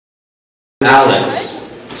Alex.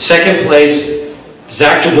 Second place,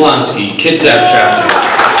 Zach Jablonski, Kitsap chapter.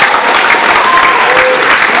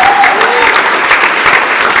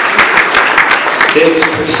 Sixth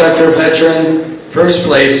preceptor veteran. First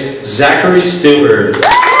place, Zachary Stewart,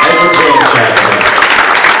 Edward James chapter.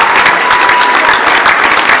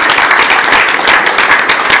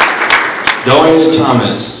 Going to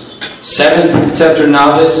Thomas. Seventh preceptor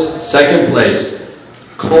novice. Second place,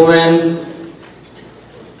 Coleman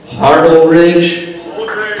Hartleridge,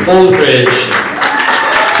 Holdridge,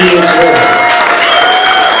 T.H. River.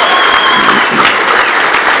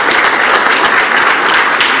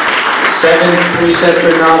 Seventh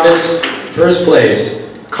preceptor novice, first place,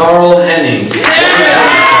 Carl Hennings.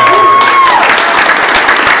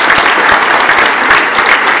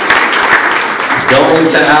 Going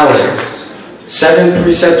to Alex. Seventh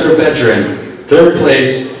preceptor veteran, third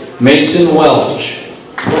place, Mason Welch,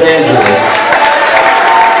 Port Angeles.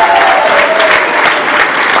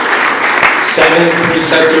 Seventh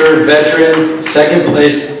preceptor veteran, second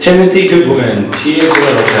place, Timothy Goodwin, T.H.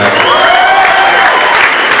 Little chapter.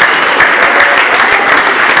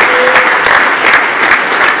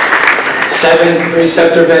 Seventh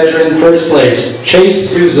preceptor veteran, first place, Chase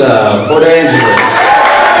Souza, Port Angeles.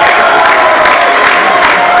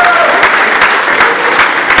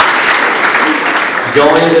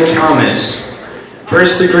 Going to Thomas.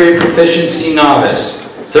 First degree proficiency novice.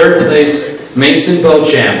 Third place, Mason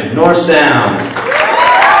Beauchamp, North Sound.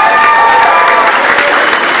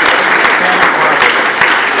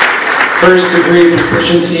 First degree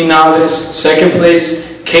proficiency novice. Second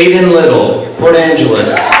place, Caden Little, Port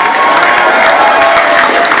Angeles.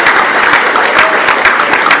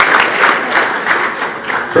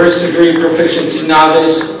 First degree proficiency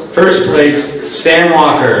novice. First place, Stan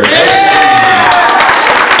Walker.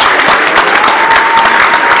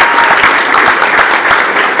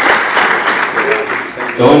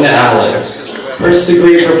 Going to Alex. First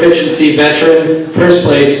degree proficiency veteran, first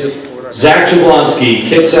place, Zach Jablonski,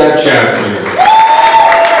 Kitsap chapter.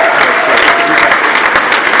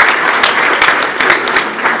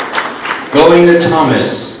 Going to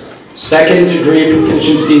Thomas. Second degree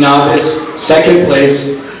proficiency novice, second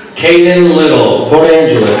place, Caden Little, Port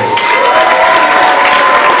Angeles.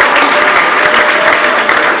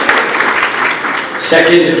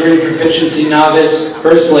 Second degree proficiency novice,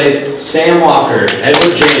 first place, Sam Walker,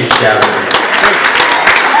 Edward James chapter.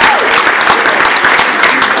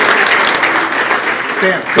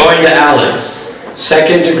 Going to Alex.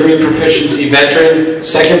 Second degree proficiency veteran,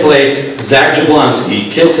 second place, Zach Jablonski,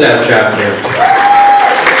 Kitsap chapter.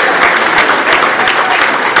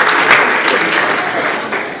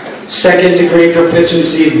 Second degree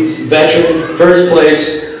proficiency veteran, first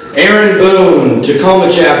place, Aaron Boone, Tacoma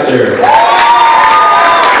chapter.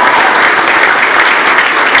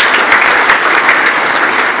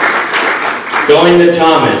 Going to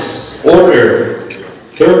Thomas. Order.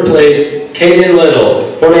 Third place, Caden Little,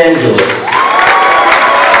 Port Angeles.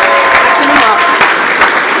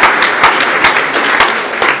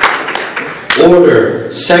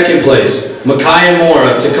 Order. Second place, Micaiah Moore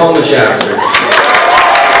of Tacoma chapter.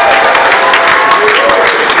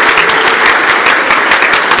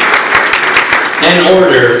 And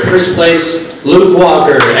order. First place, Luke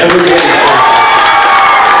Walker, Edward James chapter.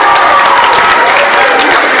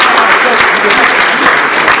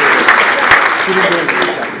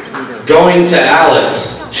 Going to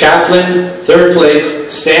Alex. Chaplain, third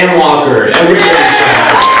place, Stan Walker, Edward James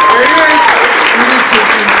chapter.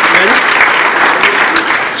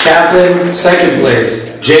 Chaplain, second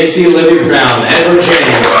place, J.C. Livy Brown, Edward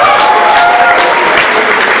James.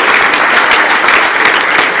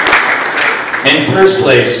 And first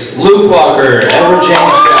place, Luke Walker, Edward James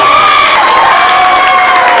chapter.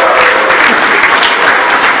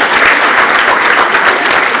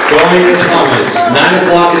 Going to Thomas, 9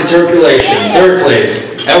 o'clock interpolation, third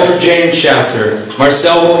place, Edward James chapter,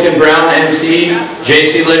 Marcel Wilkin Brown MC,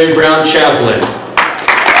 J.C. Livy Brown chaplain.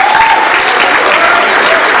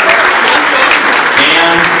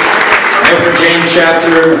 And Edward James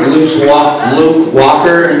chapter, Luke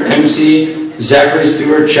Walker MC, Zachary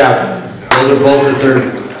Stewart chaplain. Those are both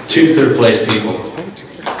the two third place people.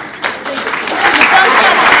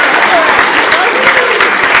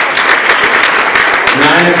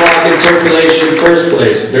 9 o'clock interpolation, first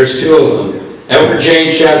place. There's two of them. Edward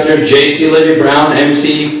James chapter, J.C. Livy Brown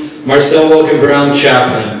MC, Marcel Wilkin Brown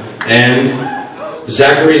chaplain, and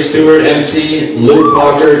Zachary Stewart MC, Luke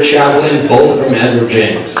Walker chaplain, both from Edward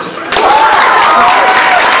James.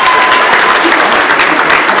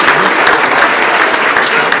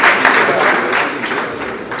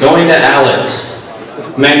 Going to Alex.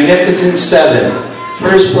 Magnificent 7.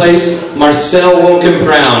 First place, Marcel Wilkin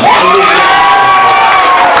Brown.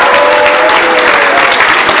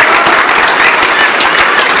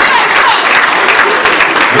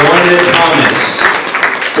 Wanda Thomas,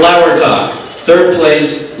 Flower Talk. Third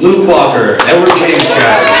place, Luke Walker, Edward James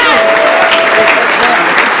Chapel.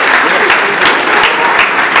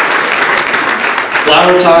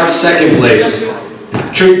 Flower Talk, second place,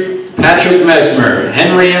 Patrick Mesmer,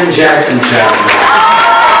 Henry M. Jackson Chapel.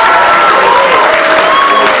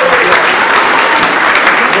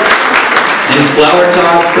 In Flower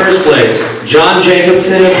Talk, first place, John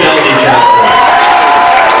Jacobson of Bellevue Chapel.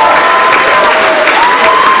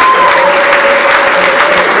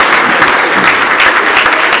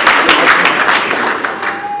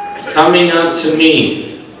 Coming up to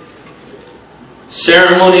me,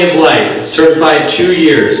 Ceremony of Light, certified 2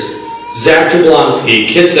 years, Zach Jablonski,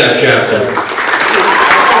 Kitsap Chapel.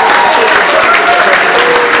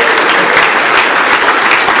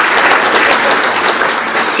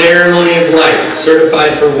 Ceremony of Light,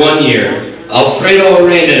 certified for 1 year, Alfredo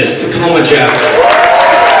Arenas, Tacoma Chapel.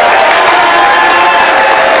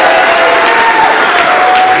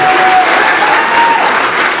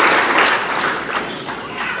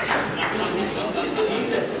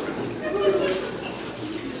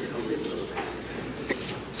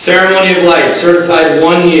 Ceremony of Light, certified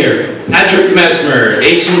 1 year, Patrick Mesmer,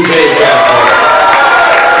 H&J Chapel.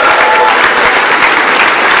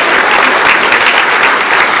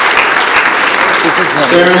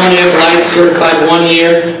 Ceremony of Light, certified 1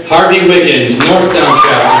 year, Harvey Wiggins, Northtown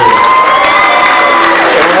Chapter.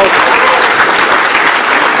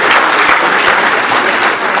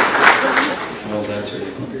 Oh, that's right.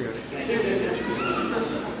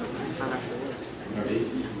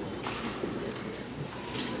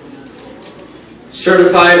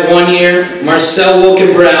 Certified 1 year, Marcel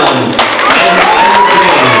Wilkin Brown,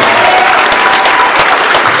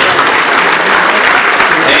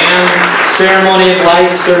 and Ceremony of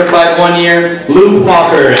Light, certified 1 year, Luke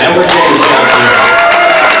Walker, Edward James Chapter.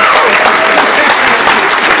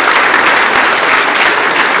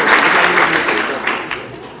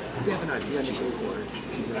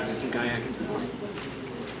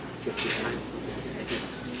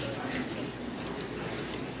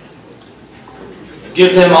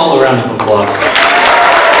 Give them all a round of applause.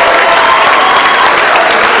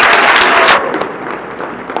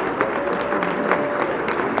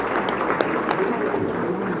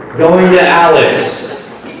 Going to Alex.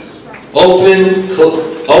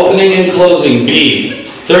 Opening and closing, B.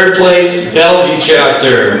 Third place, Bellevue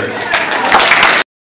Chapter.